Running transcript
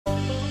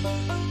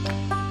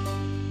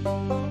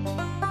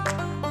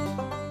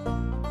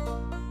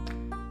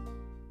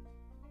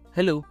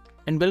Hello,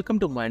 and welcome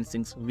to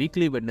MindSync's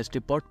weekly Wednesday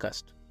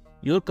podcast,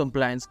 your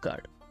compliance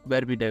card,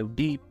 where we dive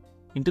deep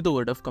into the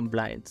world of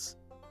compliance.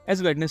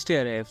 As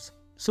Wednesday arrives,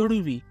 so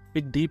do we,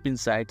 with deep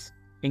insights,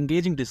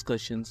 engaging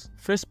discussions,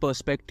 fresh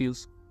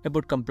perspectives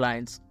about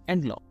compliance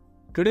and law.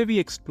 Today we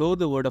explore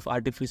the world of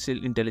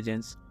artificial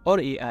intelligence, or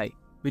AI,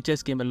 which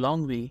has come a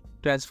long way,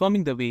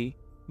 transforming the way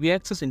we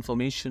access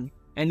information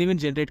and even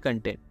generate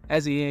content.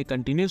 As AI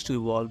continues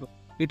to evolve,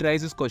 it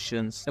raises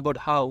questions about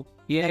how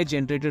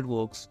AI-generated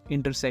works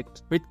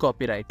intersect with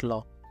copyright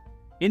law.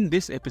 In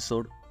this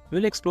episode,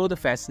 we'll explore the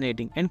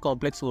fascinating and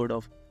complex world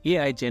of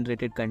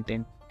AI-generated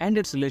content and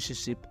its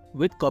relationship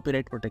with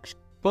copyright protection.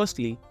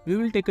 Firstly, we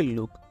will take a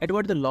look at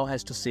what the law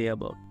has to say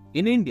about.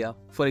 In India,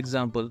 for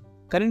example,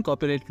 current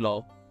copyright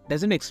law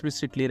doesn't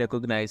explicitly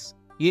recognize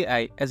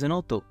AI as an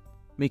author,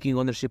 making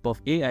ownership of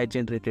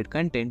AI-generated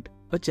content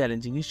a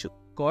challenging issue.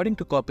 According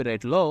to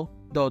copyright law,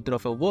 the author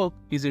of a work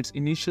is its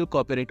initial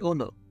copyright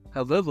owner.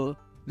 However,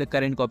 the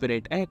current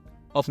Copyright Act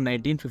of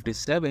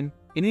 1957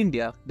 in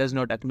India does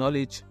not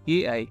acknowledge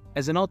AI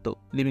as an author,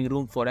 leaving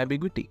room for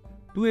ambiguity.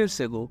 2 years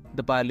ago,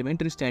 the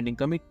Parliamentary Standing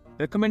Committee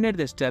recommended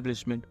the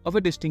establishment of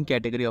a distinct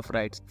category of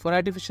rights for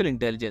artificial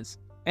intelligence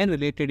and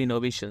related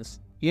innovations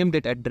aimed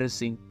at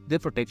addressing their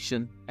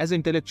protection as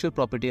intellectual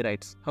property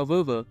rights.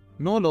 However,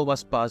 no law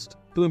was passed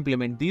to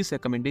implement these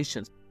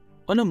recommendations.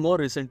 On a more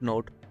recent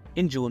note,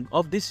 in June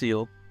of this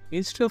year,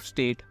 Ministry of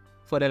State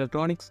for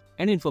Electronics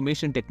and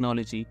Information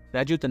Technology,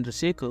 Rajiv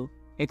Chandrasekhar,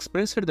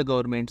 expressed the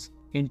government's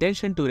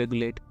intention to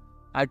regulate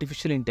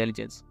artificial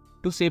intelligence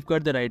to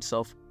safeguard the rights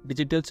of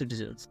digital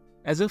citizens.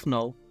 As of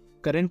now,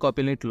 current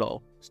copyright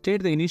law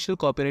states the initial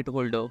copyright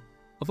holder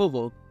of a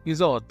work is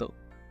the author.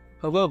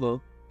 However,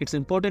 it's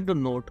important to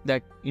note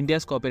that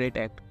India's Copyright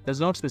Act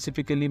does not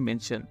specifically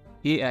mention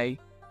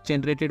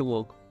AI-generated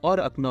work or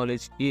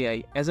acknowledge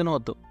AI as an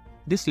author.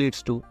 This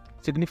leads to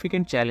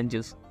significant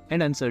challenges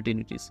and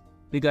uncertainties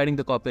regarding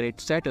the copyright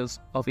status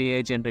of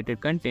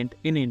AI-generated content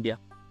in India.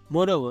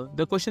 Moreover,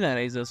 the question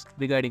arises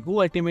regarding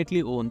who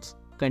ultimately owns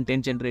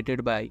content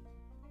generated by.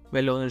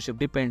 Well, ownership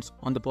depends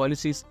on the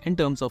policies and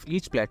terms of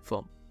each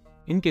platform.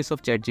 In case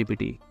of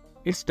ChatGPT,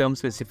 its terms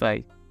specify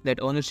that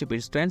ownership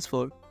is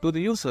transferred to the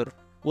user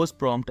whose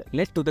prompt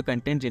led to the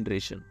content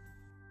generation.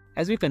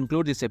 As we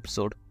conclude this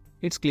episode,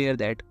 it's clear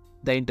that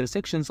the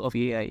intersections of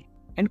AI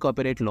and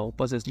copyright law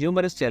possess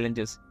numerous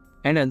challenges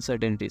and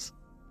uncertainties.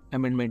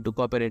 Amendment to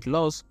copyright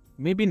laws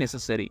may be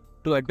necessary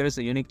to address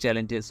the unique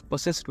challenges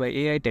possessed by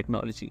AI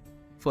technology.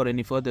 For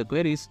any further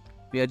queries,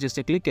 we are just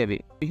a click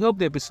away. We hope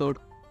the episode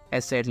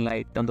has shed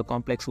light on the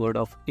complex world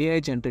of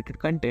AI-generated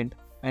content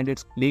and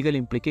its legal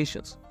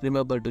implications.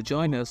 Remember to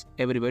join us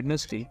every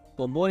Wednesday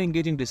for more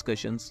engaging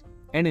discussions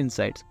and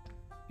insights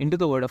into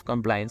the world of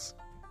compliance.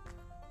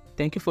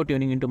 Thank you for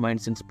tuning into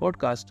MindSync's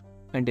podcast.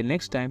 Until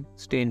next time,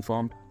 stay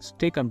informed,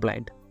 stay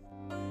compliant.